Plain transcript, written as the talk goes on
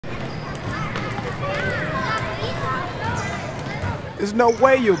There's no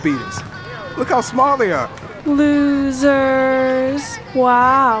way you'll beat us. Look how small they are. Losers.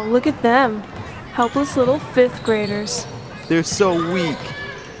 Wow, look at them. Helpless little fifth graders. They're so weak.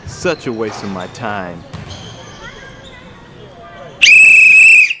 Such a waste of my time.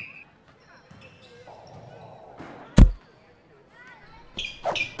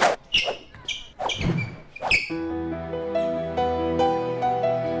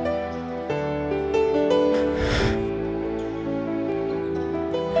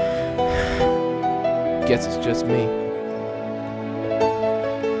 Guess it's just me.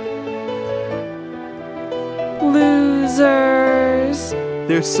 Losers.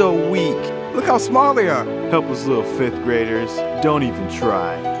 They're so weak. Look how small they are. Helpless little fifth graders. Don't even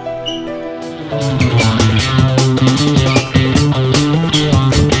try.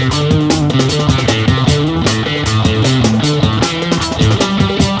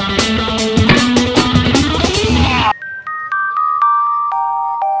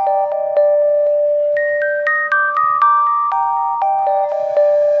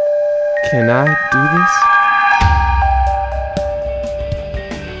 Can I do this?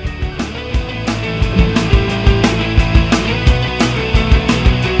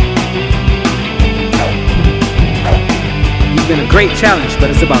 You've been a great challenge, but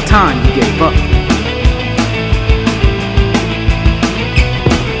it's about time you gave up.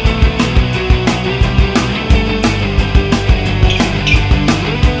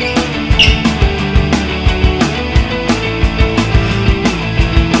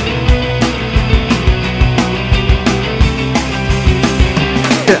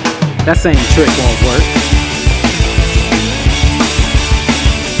 That same trick won't work.